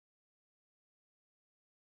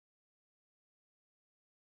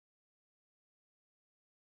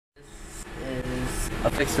a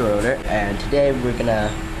fixer rotor, and today we're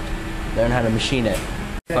gonna learn how to machine it.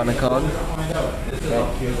 On a cone,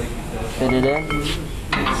 fit it in,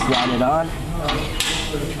 slide it on,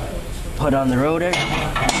 put on the rotor,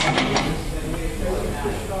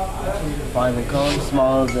 find the cone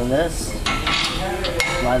smaller than this,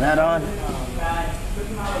 slide that on,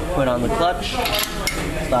 put on the clutch,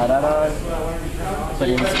 slide that on, put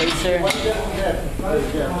in the spacer,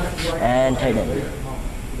 and tighten it.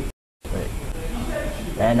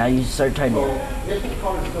 And now you start tightening.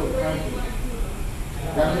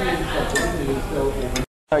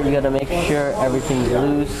 You gotta make sure everything's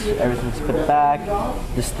loose, everything's put back.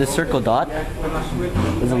 The circle dot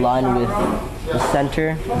is aligned with the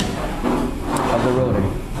center of the rotor.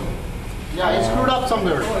 Yeah, he screwed up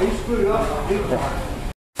somewhere.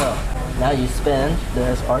 So now you spin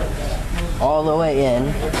this part all the way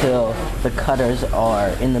in till the cutters are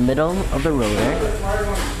in the middle of the rotor.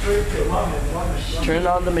 Turn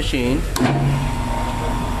on the machine.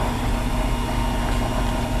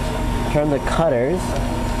 Turn the cutters.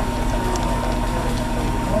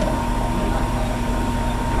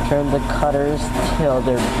 Turn the cutters till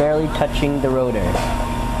they're barely touching the rotor.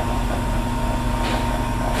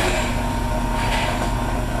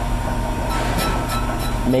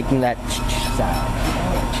 Making that sound.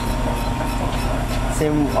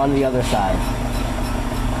 Same on the other side.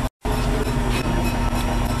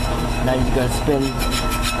 Now you gotta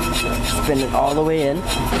spin it all the way in.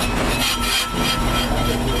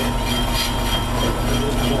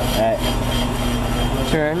 Alright.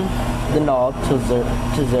 Turn the knob to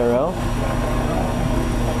zero.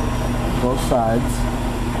 Both sides.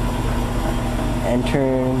 And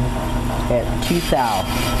turn at 2 thou.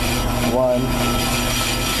 1,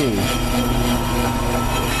 2.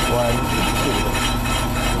 1, 2.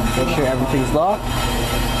 Make sure everything's locked.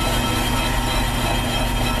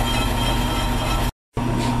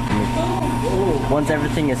 Once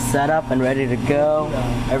everything is set up and ready to go,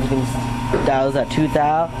 everything's dials at 2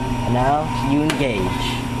 thou, and now you engage.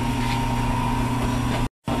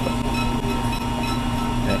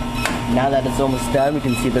 Okay. Now that it's almost done, we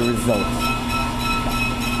can see the results.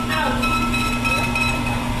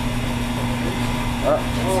 Oh,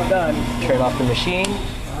 it's done. Turn off the machine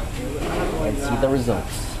and see the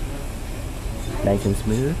results. Nice and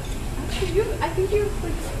smooth. I think you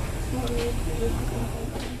like